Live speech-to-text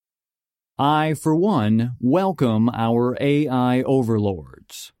I, for one, welcome our AI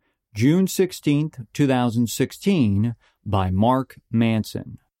overlords. June 16th, 2016, by Mark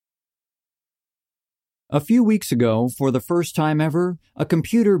Manson. A few weeks ago, for the first time ever, a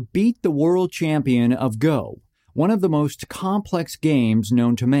computer beat the world champion of Go, one of the most complex games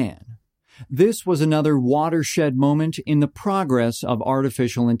known to man. This was another watershed moment in the progress of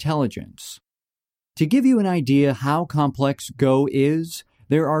artificial intelligence. To give you an idea how complex Go is,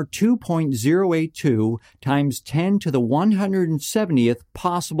 there are 2.082 times 10 to the 170th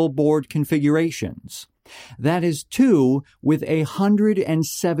possible board configurations. That is 2 with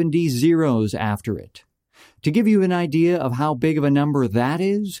 170 zeros after it. To give you an idea of how big of a number that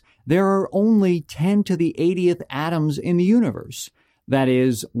is, there are only 10 to the 80th atoms in the universe. That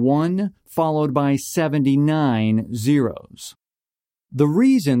is 1 followed by 79 zeros. The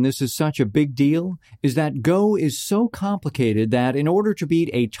reason this is such a big deal is that Go is so complicated that in order to beat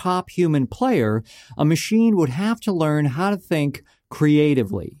a top human player, a machine would have to learn how to think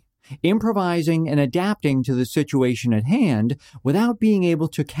creatively, improvising and adapting to the situation at hand without being able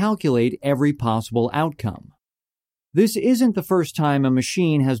to calculate every possible outcome. This isn't the first time a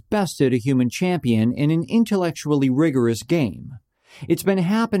machine has bested a human champion in an intellectually rigorous game. It's been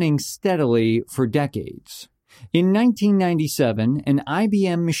happening steadily for decades. In 1997, an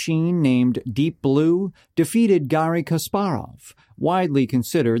IBM machine named Deep Blue defeated Garry Kasparov, widely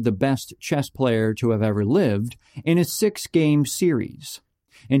considered the best chess player to have ever lived, in a 6-game series.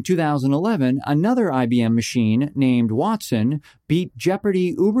 In 2011, another IBM machine named Watson beat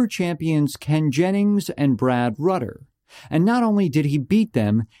Jeopardy Uber champions Ken Jennings and Brad Rutter. And not only did he beat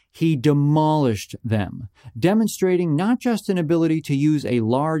them, he demolished them, demonstrating not just an ability to use a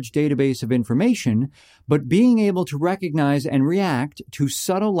large database of information, but being able to recognize and react to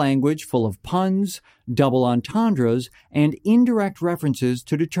subtle language full of puns, double entendres, and indirect references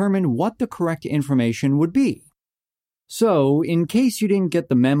to determine what the correct information would be. So, in case you didn't get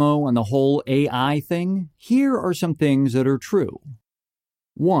the memo on the whole AI thing, here are some things that are true.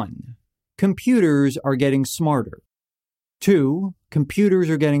 1. Computers are getting smarter. 2. Computers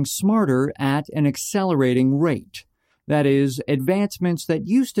are getting smarter at an accelerating rate. That is, advancements that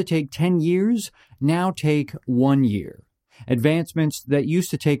used to take 10 years now take 1 year. Advancements that used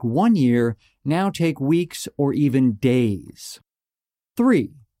to take 1 year now take weeks or even days.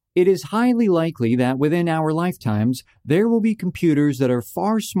 3. It is highly likely that within our lifetimes, there will be computers that are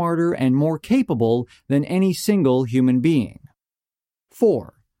far smarter and more capable than any single human being.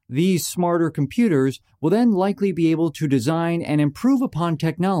 4. These smarter computers will then likely be able to design and improve upon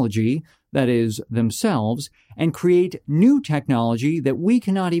technology, that is, themselves, and create new technology that we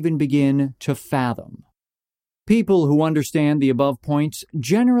cannot even begin to fathom. People who understand the above points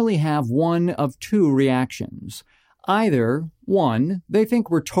generally have one of two reactions. Either, 1, they think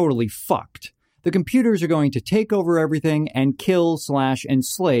we're totally fucked. The computers are going to take over everything and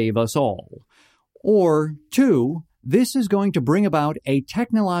kill/enslave us all. Or 2, this is going to bring about a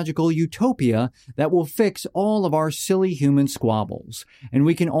technological utopia that will fix all of our silly human squabbles, and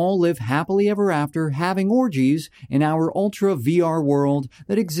we can all live happily ever after having orgies in our ultra VR world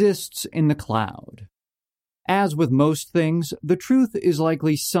that exists in the cloud. As with most things, the truth is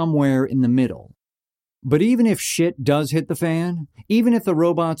likely somewhere in the middle. But even if shit does hit the fan, even if the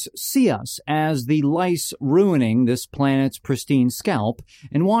robots see us as the lice ruining this planet's pristine scalp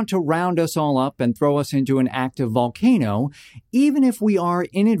and want to round us all up and throw us into an active volcano, even if we are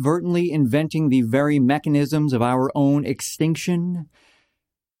inadvertently inventing the very mechanisms of our own extinction,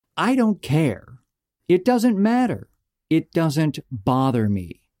 I don't care. It doesn't matter. It doesn't bother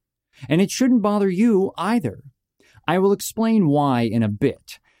me. And it shouldn't bother you either. I will explain why in a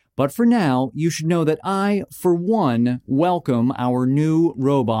bit. But for now, you should know that I, for one, welcome our new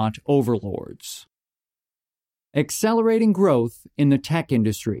robot overlords. Accelerating growth in the tech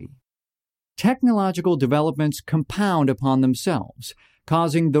industry. Technological developments compound upon themselves,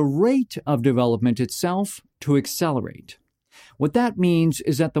 causing the rate of development itself to accelerate. What that means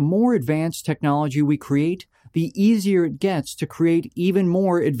is that the more advanced technology we create, the easier it gets to create even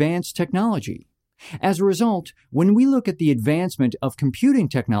more advanced technology. As a result, when we look at the advancement of computing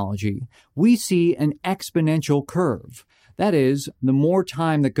technology, we see an exponential curve. That is, the more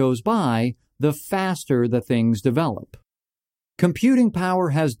time that goes by, the faster the things develop. Computing power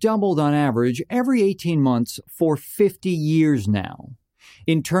has doubled on average every 18 months for 50 years now.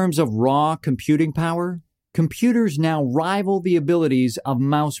 In terms of raw computing power, computers now rival the abilities of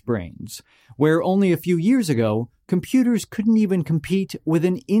mouse brains, where only a few years ago, computers couldn't even compete with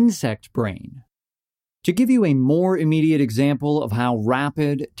an insect brain. To give you a more immediate example of how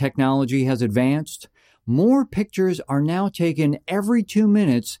rapid technology has advanced, more pictures are now taken every 2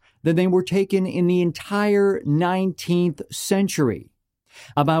 minutes than they were taken in the entire 19th century.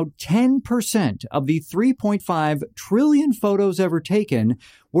 About 10% of the 3.5 trillion photos ever taken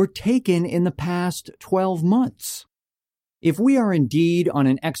were taken in the past 12 months. If we are indeed on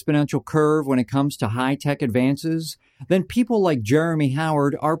an exponential curve when it comes to high-tech advances, then people like Jeremy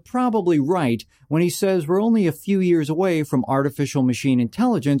Howard are probably right when he says we're only a few years away from artificial machine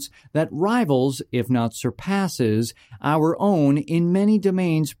intelligence that rivals, if not surpasses, our own in many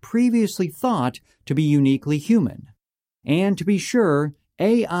domains previously thought to be uniquely human. And to be sure,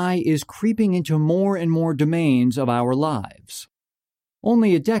 AI is creeping into more and more domains of our lives.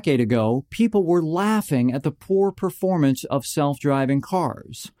 Only a decade ago, people were laughing at the poor performance of self-driving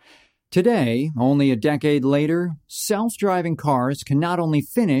cars. Today, only a decade later, self-driving cars can not only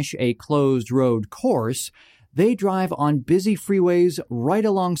finish a closed-road course, they drive on busy freeways right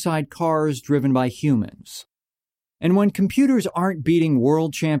alongside cars driven by humans. And when computers aren't beating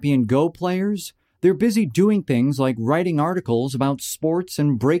world champion Go players, they're busy doing things like writing articles about sports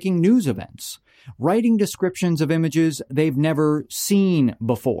and breaking news events, writing descriptions of images they've never seen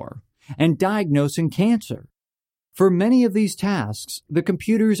before, and diagnosing cancer. For many of these tasks, the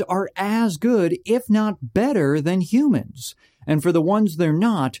computers are as good, if not better, than humans. And for the ones they're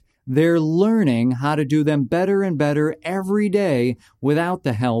not, they're learning how to do them better and better every day without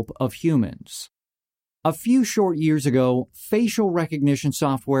the help of humans. A few short years ago, facial recognition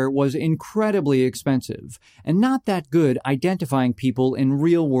software was incredibly expensive and not that good identifying people in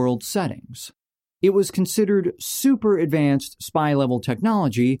real-world settings. It was considered super advanced spy-level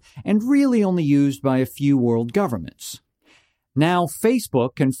technology and really only used by a few world governments. Now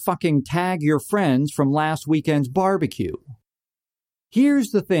Facebook can fucking tag your friends from last weekend's barbecue. Here's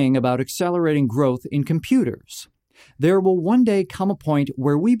the thing about accelerating growth in computers. There will one day come a point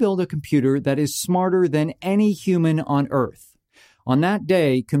where we build a computer that is smarter than any human on Earth. On that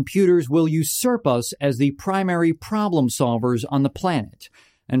day, computers will usurp us as the primary problem solvers on the planet.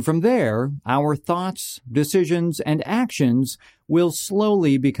 And from there, our thoughts, decisions, and actions will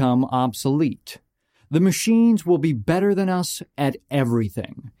slowly become obsolete. The machines will be better than us at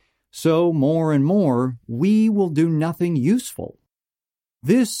everything. So more and more, we will do nothing useful.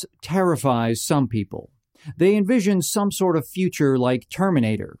 This terrifies some people. They envision some sort of future like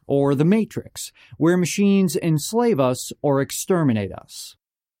Terminator or The Matrix, where machines enslave us or exterminate us.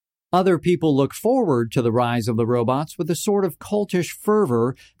 Other people look forward to the rise of the robots with a sort of cultish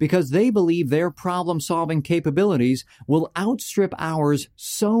fervor because they believe their problem-solving capabilities will outstrip ours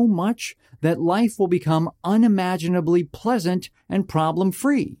so much that life will become unimaginably pleasant and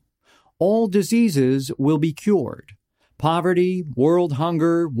problem-free. All diseases will be cured. Poverty, world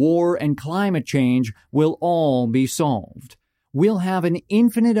hunger, war, and climate change will all be solved. We'll have an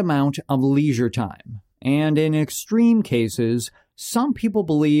infinite amount of leisure time. And in extreme cases, some people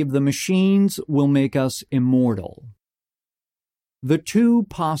believe the machines will make us immortal. The two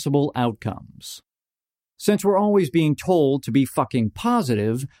possible outcomes. Since we're always being told to be fucking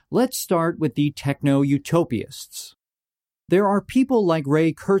positive, let's start with the techno-utopists. There are people like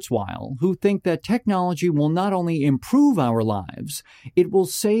Ray Kurzweil who think that technology will not only improve our lives, it will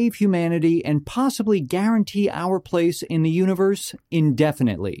save humanity and possibly guarantee our place in the universe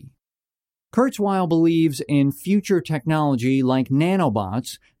indefinitely. Kurzweil believes in future technology like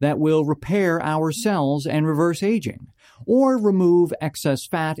nanobots that will repair our cells and reverse aging, or remove excess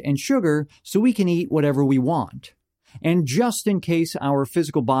fat and sugar so we can eat whatever we want. And just in case our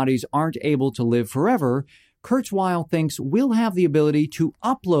physical bodies aren't able to live forever, Kurzweil thinks we'll have the ability to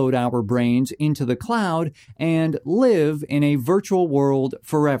upload our brains into the cloud and live in a virtual world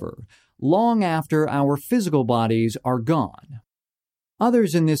forever, long after our physical bodies are gone.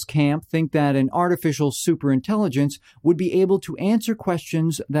 Others in this camp think that an artificial superintelligence would be able to answer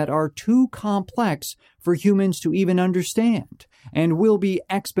questions that are too complex for humans to even understand, and will be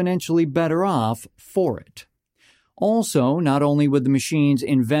exponentially better off for it. Also, not only would the machines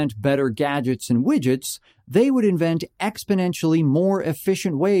invent better gadgets and widgets, they would invent exponentially more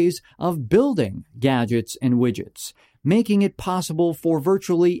efficient ways of building gadgets and widgets, making it possible for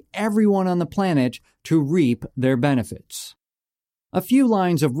virtually everyone on the planet to reap their benefits. A few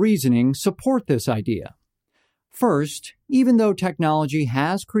lines of reasoning support this idea. First, even though technology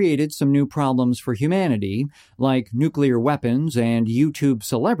has created some new problems for humanity, like nuclear weapons and YouTube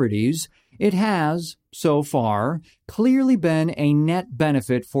celebrities, it has, so far, clearly been a net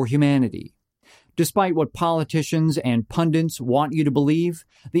benefit for humanity. Despite what politicians and pundits want you to believe,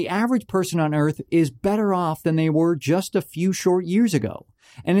 the average person on Earth is better off than they were just a few short years ago,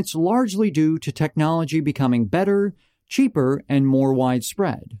 and it's largely due to technology becoming better, cheaper, and more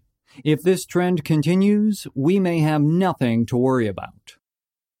widespread. If this trend continues, we may have nothing to worry about.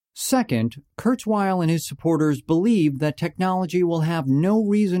 Second, Kurzweil and his supporters believe that technology will have no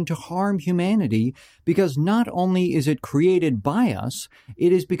reason to harm humanity because not only is it created by us,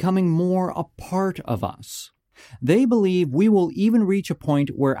 it is becoming more a part of us. They believe we will even reach a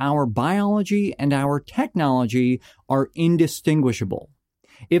point where our biology and our technology are indistinguishable.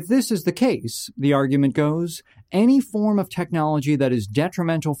 If this is the case, the argument goes, any form of technology that is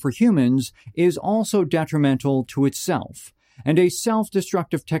detrimental for humans is also detrimental to itself, and a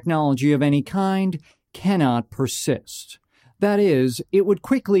self-destructive technology of any kind cannot persist. That is, it would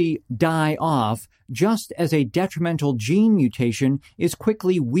quickly die off, just as a detrimental gene mutation is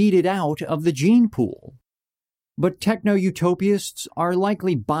quickly weeded out of the gene pool. But techno-utopists are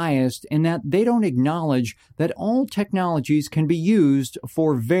likely biased in that they don't acknowledge that all technologies can be used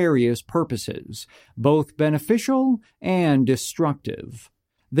for various purposes, both beneficial and destructive.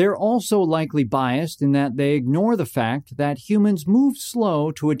 They're also likely biased in that they ignore the fact that humans move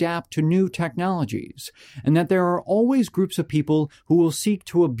slow to adapt to new technologies, and that there are always groups of people who will seek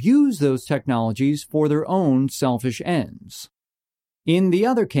to abuse those technologies for their own selfish ends. In the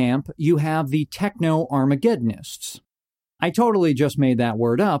other camp, you have the techno-Armageddonists. I totally just made that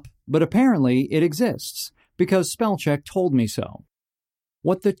word up, but apparently it exists, because Spellcheck told me so.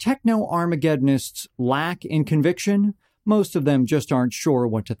 What the techno-Armageddonists lack in conviction, most of them just aren't sure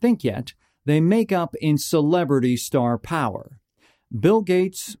what to think yet, they make up in celebrity star power. Bill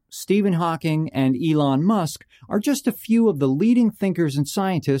Gates, Stephen Hawking, and Elon Musk are just a few of the leading thinkers and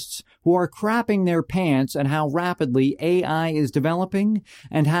scientists who are crapping their pants at how rapidly AI is developing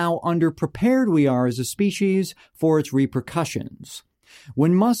and how underprepared we are as a species for its repercussions.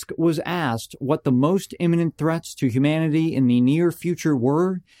 When Musk was asked what the most imminent threats to humanity in the near future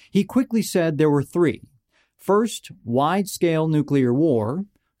were, he quickly said there were three. First, wide-scale nuclear war.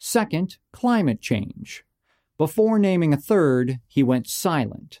 Second, climate change. Before naming a third, he went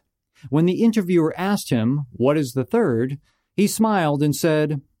silent. When the interviewer asked him, "What is the third?" he smiled and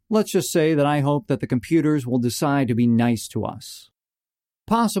said, "Let's just say that I hope that the computers will decide to be nice to us."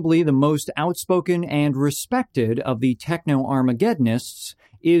 Possibly the most outspoken and respected of the techno-Armageddonists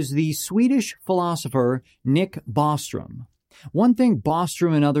is the Swedish philosopher Nick Bostrom. One thing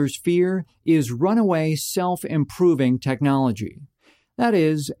Bostrom and others fear is runaway self-improving technology. That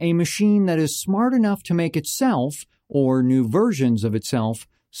is, a machine that is smart enough to make itself, or new versions of itself,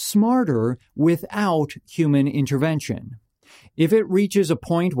 smarter without human intervention. If it reaches a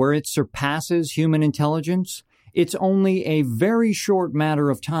point where it surpasses human intelligence, it's only a very short matter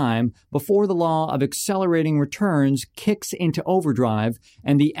of time before the law of accelerating returns kicks into overdrive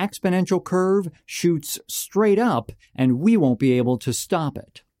and the exponential curve shoots straight up and we won't be able to stop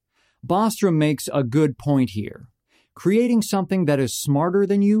it. Bostrom makes a good point here. Creating something that is smarter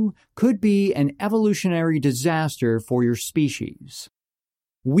than you could be an evolutionary disaster for your species.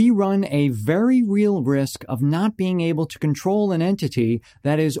 We run a very real risk of not being able to control an entity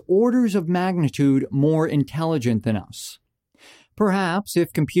that is orders of magnitude more intelligent than us. Perhaps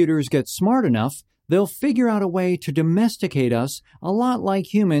if computers get smart enough, they'll figure out a way to domesticate us a lot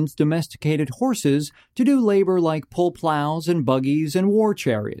like humans domesticated horses to do labor like pull plows and buggies and war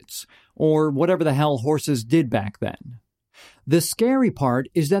chariots, or whatever the hell horses did back then. The scary part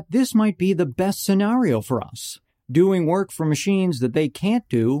is that this might be the best scenario for us, doing work for machines that they can't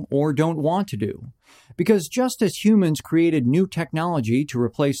do or don't want to do. Because just as humans created new technology to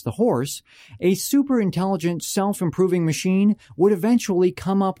replace the horse, a super-intelligent, self-improving machine would eventually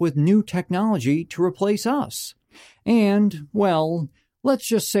come up with new technology to replace us. And, well, let's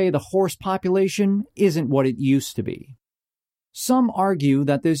just say the horse population isn't what it used to be. Some argue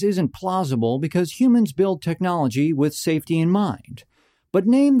that this isn't plausible because humans build technology with safety in mind. But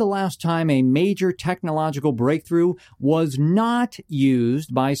name the last time a major technological breakthrough was not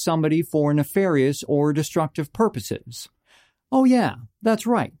used by somebody for nefarious or destructive purposes. Oh yeah, that's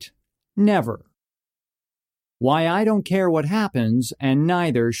right. Never. Why I don't care what happens, and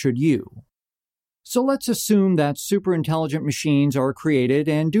neither should you. So let's assume that superintelligent machines are created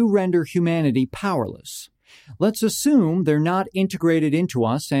and do render humanity powerless. Let's assume they're not integrated into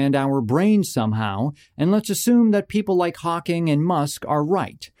us and our brains somehow, and let's assume that people like Hawking and Musk are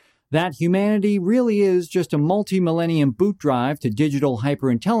right, that humanity really is just a multi-millennium boot drive to digital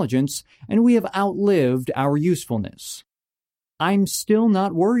hyperintelligence, and we have outlived our usefulness. I'm still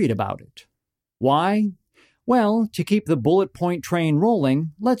not worried about it. Why? Well, to keep the bullet point train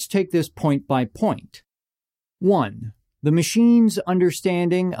rolling, let's take this point by point. 1. The machine's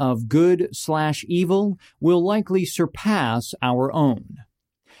understanding of good/evil will likely surpass our own.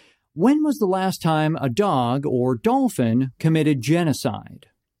 When was the last time a dog or dolphin committed genocide?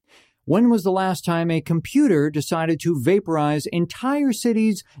 When was the last time a computer decided to vaporize entire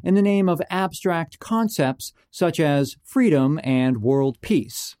cities in the name of abstract concepts such as freedom and world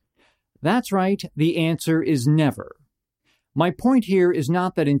peace? That's right, the answer is never. My point here is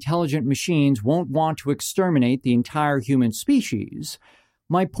not that intelligent machines won't want to exterminate the entire human species.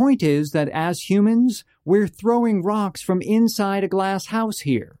 My point is that as humans, we're throwing rocks from inside a glass house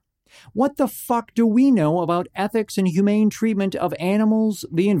here. What the fuck do we know about ethics and humane treatment of animals,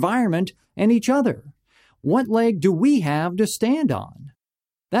 the environment, and each other? What leg do we have to stand on?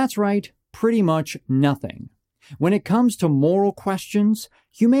 That's right, pretty much nothing. When it comes to moral questions,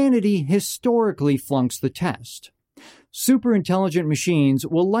 humanity historically flunks the test. Superintelligent machines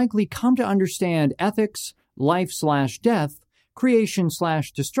will likely come to understand ethics, life/death,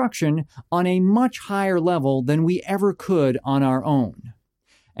 creation/destruction on a much higher level than we ever could on our own.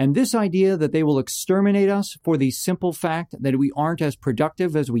 And this idea that they will exterminate us for the simple fact that we aren't as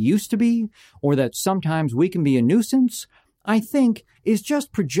productive as we used to be, or that sometimes we can be a nuisance, I think is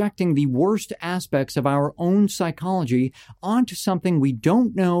just projecting the worst aspects of our own psychology onto something we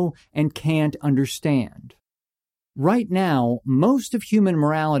don't know and can't understand. Right now, most of human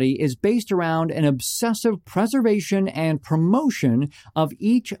morality is based around an obsessive preservation and promotion of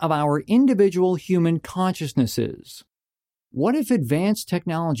each of our individual human consciousnesses. What if advanced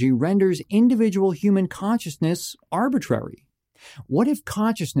technology renders individual human consciousness arbitrary? What if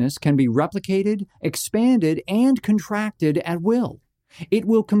consciousness can be replicated, expanded, and contracted at will? It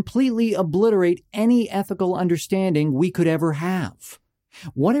will completely obliterate any ethical understanding we could ever have.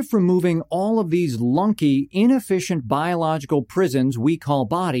 What if removing all of these lunky, inefficient biological prisons we call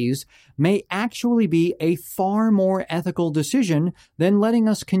bodies may actually be a far more ethical decision than letting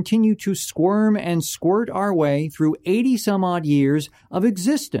us continue to squirm and squirt our way through 80-some-odd years of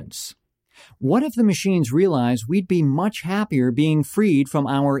existence? What if the machines realize we'd be much happier being freed from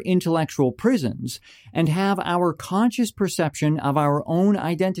our intellectual prisons and have our conscious perception of our own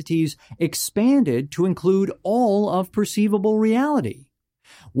identities expanded to include all of perceivable reality?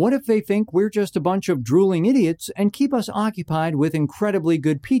 What if they think we're just a bunch of drooling idiots and keep us occupied with incredibly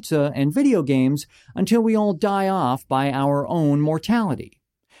good pizza and video games until we all die off by our own mortality?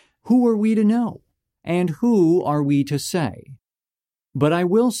 Who are we to know? And who are we to say? But I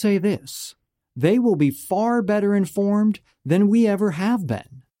will say this, they will be far better informed than we ever have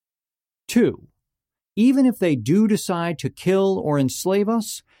been. 2. Even if they do decide to kill or enslave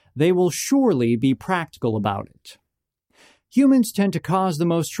us, they will surely be practical about it. Humans tend to cause the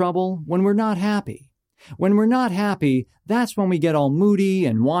most trouble when we're not happy. When we're not happy, that's when we get all moody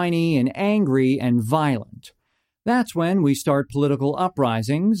and whiny and angry and violent. That's when we start political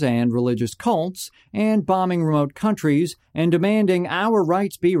uprisings and religious cults and bombing remote countries and demanding our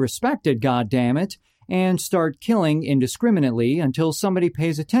rights be respected, goddammit, and start killing indiscriminately until somebody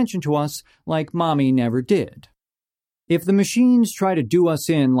pays attention to us like Mommy never did. If the machines try to do us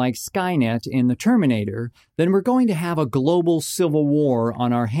in like Skynet in The Terminator, then we're going to have a global civil war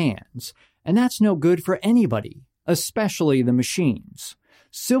on our hands, and that's no good for anybody, especially the machines.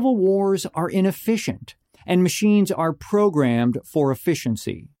 Civil wars are inefficient, and machines are programmed for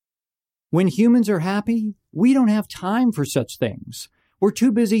efficiency. When humans are happy, we don't have time for such things. We're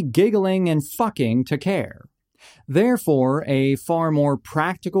too busy giggling and fucking to care. Therefore, a far more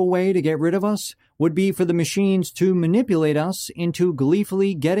practical way to get rid of us would be for the machines to manipulate us into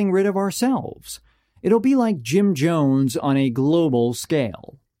gleefully getting rid of ourselves. It'll be like Jim Jones on a global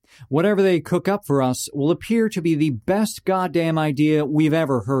scale. Whatever they cook up for us will appear to be the best goddamn idea we've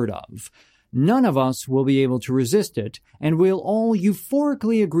ever heard of. None of us will be able to resist it, and we'll all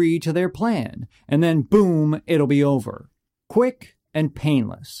euphorically agree to their plan, and then boom, it'll be over. Quick and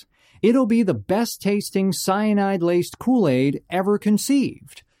painless. It'll be the best-tasting cyanide-laced Kool-Aid ever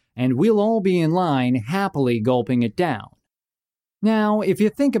conceived, and we'll all be in line happily gulping it down. Now, if you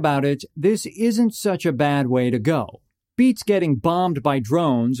think about it, this isn't such a bad way to go. Beats getting bombed by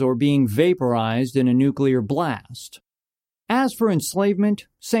drones or being vaporized in a nuclear blast. As for enslavement,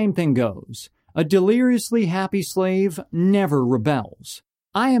 same thing goes. A deliriously happy slave never rebels.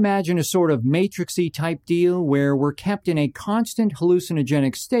 I imagine a sort of Matrixy type deal where we're kept in a constant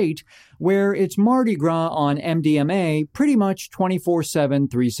hallucinogenic state where it's Mardi Gras on MDMA pretty much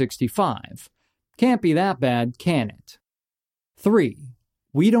 24/7, 365. Can't be that bad, can it? 3.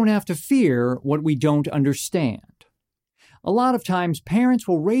 We don't have to fear what we don't understand. A lot of times parents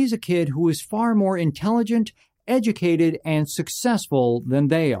will raise a kid who is far more intelligent, educated, and successful than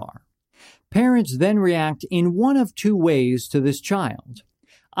they are. Parents then react in one of two ways to this child.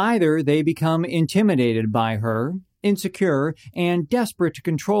 Either they become intimidated by her, insecure, and desperate to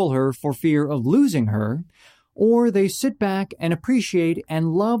control her for fear of losing her, or they sit back and appreciate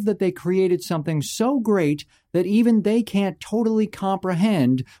and love that they created something so great that even they can't totally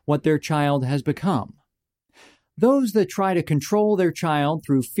comprehend what their child has become. Those that try to control their child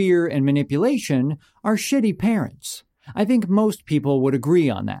through fear and manipulation are shitty parents. I think most people would agree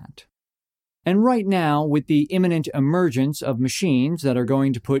on that. And right now, with the imminent emergence of machines that are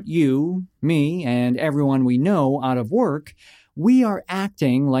going to put you, me, and everyone we know out of work, we are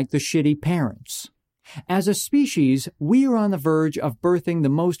acting like the shitty parents. As a species, we are on the verge of birthing the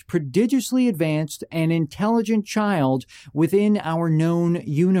most prodigiously advanced and intelligent child within our known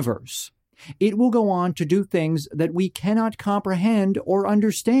universe. It will go on to do things that we cannot comprehend or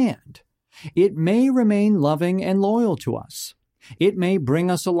understand. It may remain loving and loyal to us. It may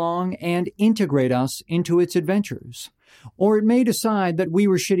bring us along and integrate us into its adventures. Or it may decide that we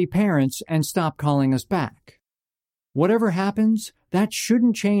were shitty parents and stop calling us back. Whatever happens, that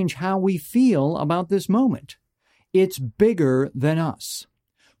shouldn't change how we feel about this moment. It's bigger than us.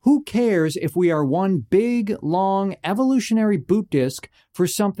 Who cares if we are one big, long, evolutionary boot disc for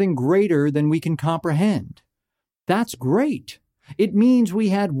something greater than we can comprehend? That's great. It means we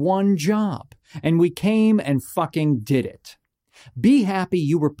had one job, and we came and fucking did it. Be happy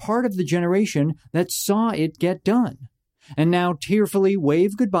you were part of the generation that saw it get done. And now tearfully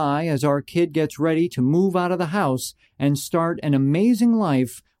wave goodbye as our kid gets ready to move out of the house and start an amazing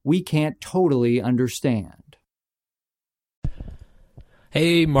life we can't totally understand.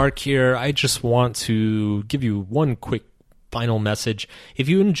 Hey, Mark here. I just want to give you one quick final message. If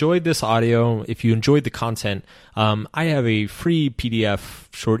you enjoyed this audio, if you enjoyed the content, I have a free PDF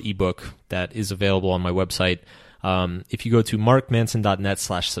short ebook that is available on my website. If you go to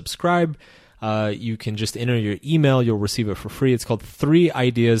markmanson.net/subscribe, you can just enter your email. You'll receive it for free. It's called 3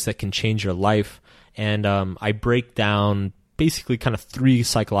 Ideas That Can Change Your Life. And I break down basically kind of 3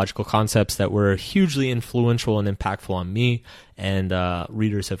 psychological concepts that were hugely influential and impactful on me, and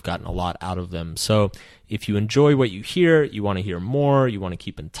readers have gotten a lot out of them. So if you enjoy what you hear, you want to hear more, you want to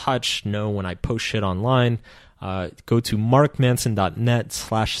keep in touch, know when I post shit online, go to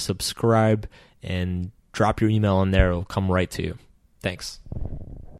markmanson.net/subscribe and drop your email in there. It'll come right to you. Thanks.